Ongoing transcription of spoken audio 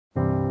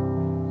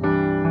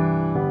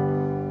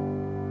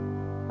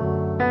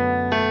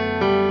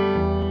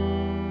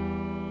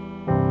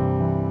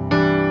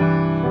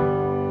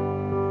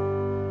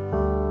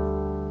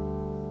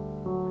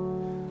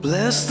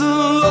Bless the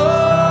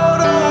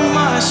Lord, oh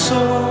my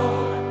soul,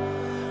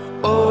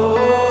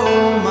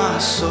 oh my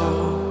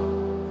soul.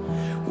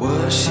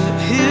 Worship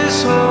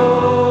His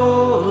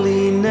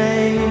holy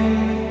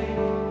name.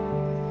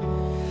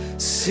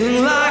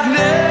 Sing like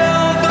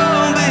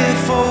never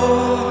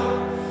before,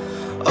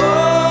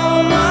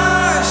 oh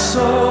my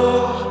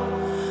soul.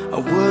 I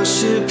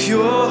worship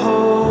Your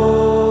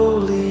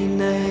holy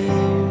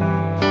name.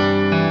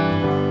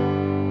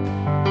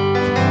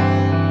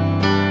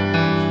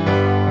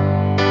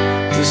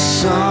 The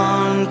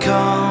sun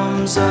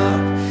comes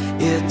up,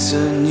 it's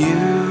a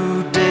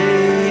new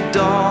day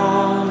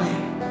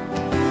dawning.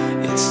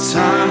 It's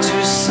time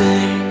to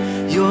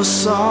sing Your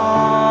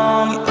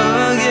song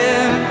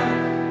again.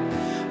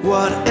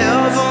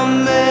 Whatever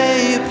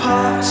may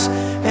pass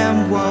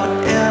and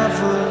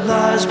whatever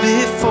lies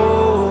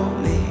before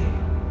me,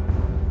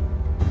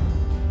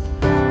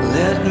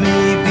 let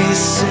me be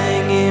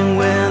singing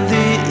when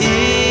the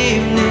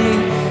evening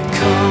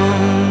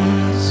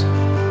comes.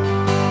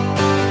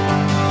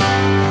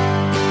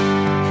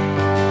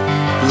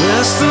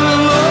 Bless the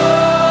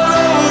Lord,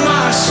 oh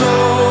my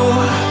soul,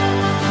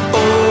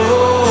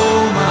 oh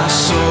my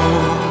soul.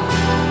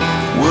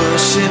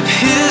 Worship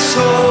His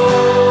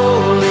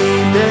holy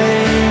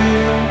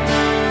name.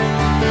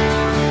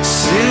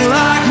 Sing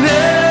like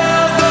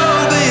never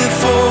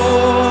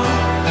before,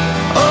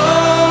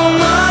 oh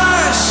my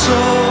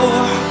soul.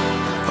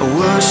 I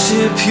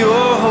worship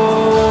Your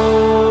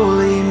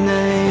holy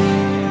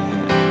name.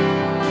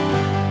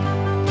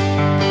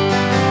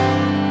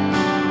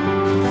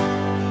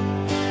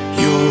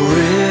 You're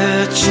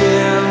rich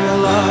in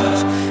love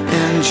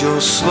and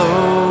You're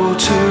slow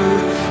to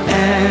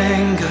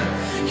anger.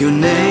 Your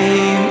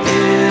name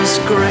is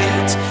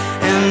great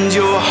and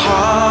Your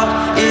heart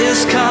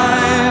is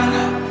kind.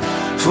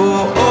 For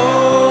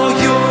all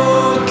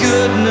Your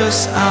goodness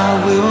I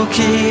will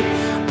keep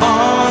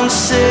on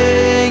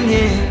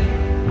singing.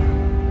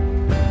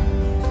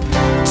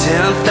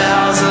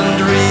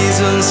 10,000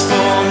 reasons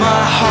for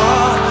my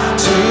heart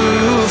to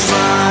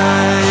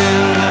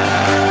find.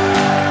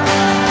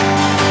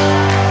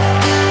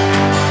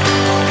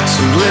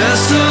 So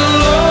bless the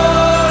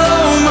Lord,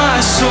 oh my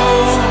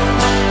soul,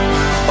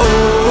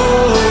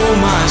 oh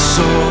my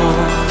soul.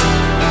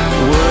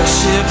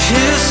 Worship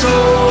His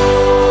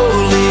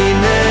holy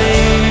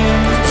name.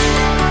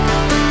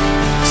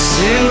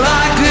 Sing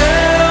like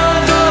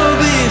never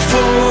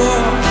before,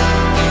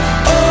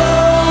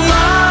 oh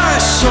my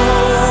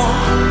soul.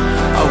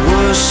 I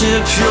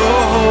worship Your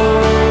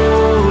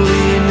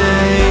holy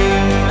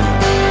name.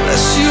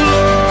 Bless You,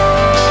 Lord.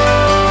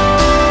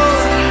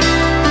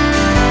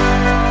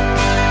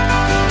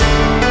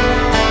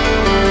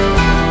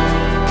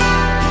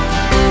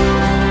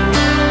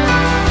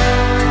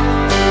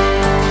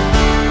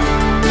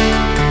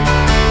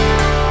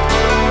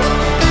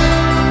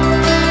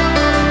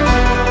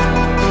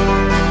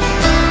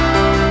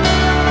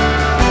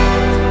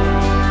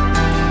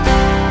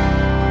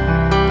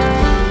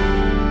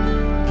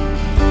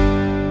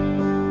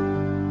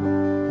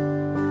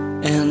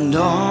 And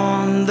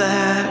on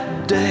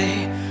that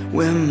day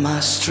when my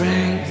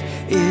strength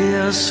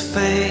is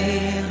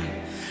failing,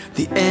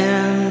 the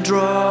end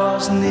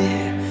draws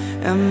near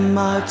and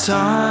my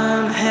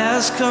time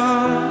has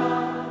come,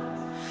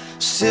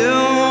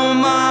 still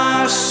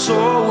my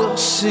soul will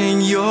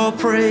sing Your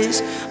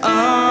praise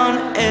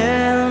unending.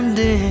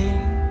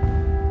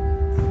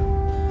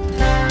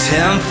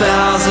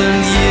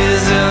 10,000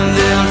 years and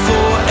then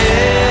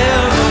forevermore,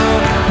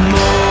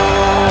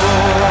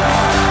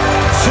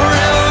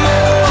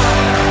 forevermore.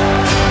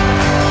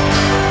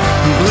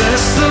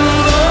 Bless the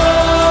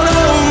Lord,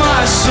 oh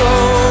my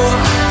soul,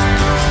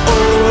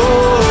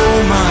 oh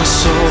my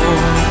soul.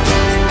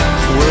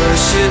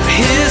 Worship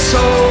His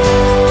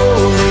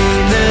holy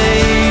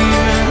name.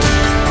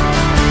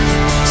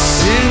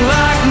 Sing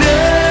like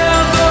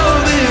never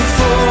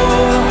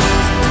before,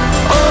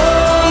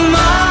 oh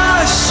my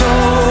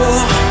soul.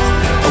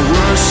 I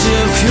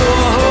worship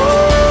Your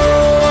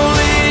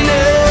holy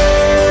name.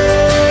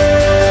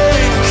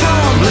 Come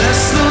on,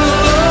 bless the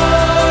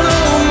Lord,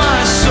 oh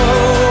my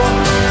soul,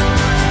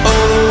 oh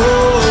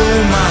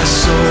my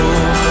soul.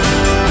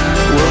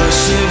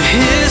 Worship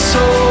His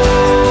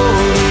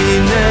holy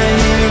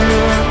name.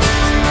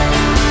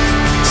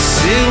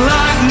 Sing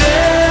like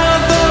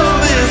never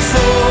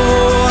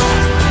before,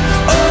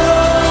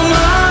 oh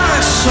my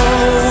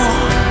soul.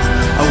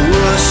 I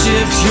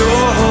worship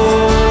Your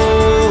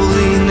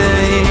holy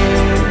name.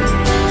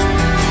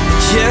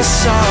 Yes,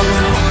 I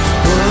will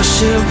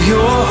worship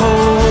Your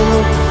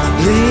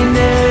holy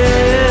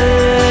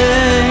name.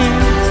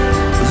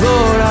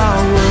 Lord, I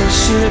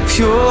worship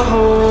Your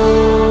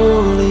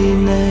holy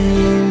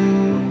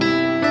name.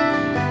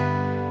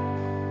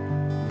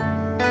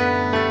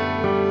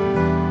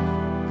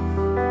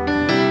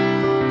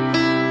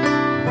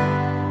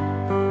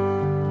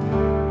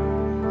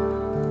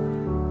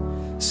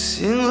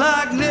 Sing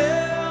like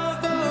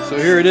never. So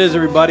here it is,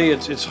 everybody.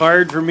 It's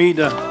hard for me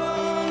to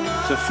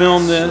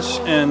film this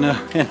and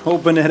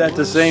open it at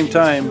the same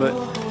time, but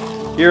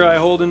here I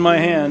hold in my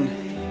hand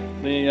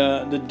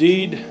the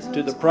deed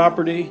to the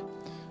property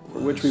for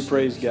which we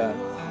praise God.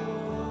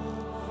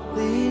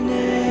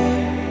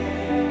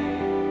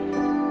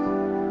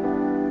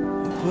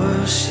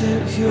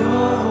 Worship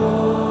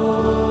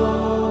your